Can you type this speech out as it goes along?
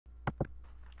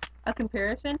A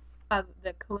Comparison of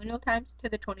the Colonial Times to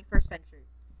the 21st Century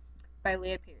by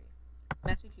Leah,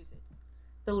 Massachusetts.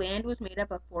 The land was made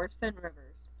up of forests and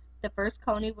rivers. The first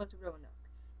colony was Roanoke.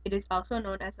 It is also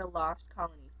known as a lost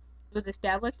colony. It was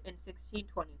established in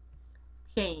 1620.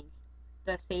 Change.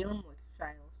 The Salem Witch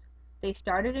Trials. They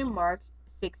started in March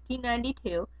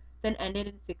 1692, then ended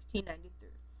in 1693.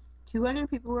 200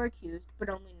 people were accused, but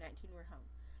only 19 were hung.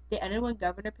 They ended when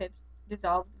Governor Phips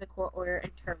dissolved the court order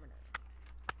and terminated.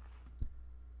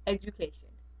 Education.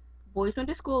 Boys went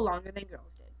to school longer than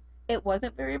girls did. It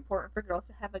wasn't very important for girls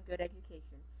to have a good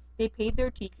education. They paid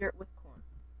their teacher with corn.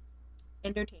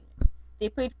 Entertainment. They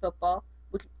played football,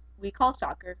 which we call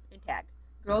soccer, and tag.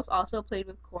 Girls also played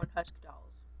with corn husk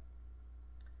dolls.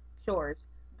 Chores.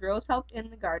 Girls helped in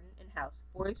the garden and house.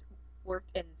 Boys worked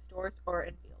in stores or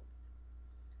in fields.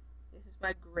 This is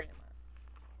my grandma.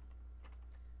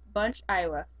 Bunch,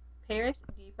 Iowa. Paris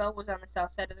Depot was on the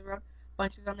south side of the road.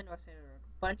 Bunch was on the north side of the road.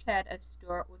 Bunch had a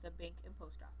store with a bank and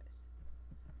post office.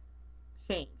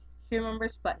 Change. She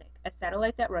remembers Sputnik, a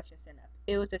satellite that Russia sent up.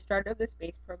 It was the start of the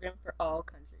space program for all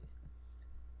countries.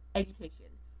 Education.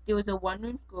 There was a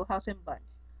one-room schoolhouse in Bunch.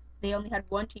 They only had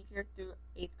one teacher through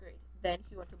 8th grade. Then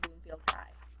she went to Bloomfield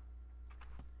High.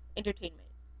 Entertainment.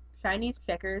 Chinese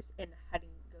checkers and hide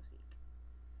and go seek.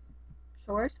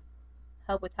 Chores.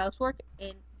 Help with housework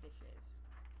and dishes.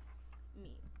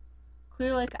 Me.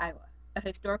 Clear Lake, Iowa. A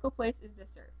historical place is the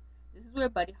surf. This is where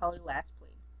Buddy Holly last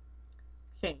played.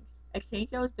 Change. A change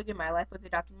that was big in my life was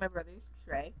adopting my brothers,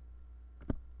 Trey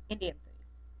and Anthony.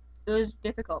 It was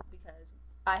difficult because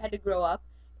I had to grow up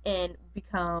and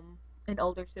become an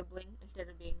older sibling instead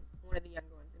of being one of the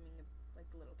younger ones and being like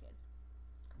the little kid.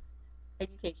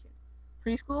 Education.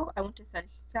 Preschool, I went to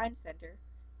Sunshine Center.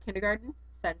 Kindergarten,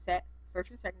 Sunset. First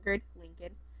and second grade,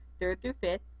 Lincoln. Third through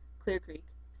fifth, Clear Creek.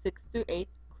 Sixth through eighth,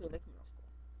 Clear Lake Middle School.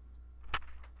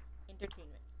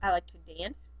 Entertainment. I like to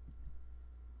dance,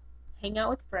 hang out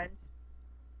with friends,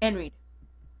 and read.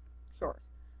 Chores.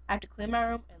 I have to clean my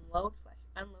room and load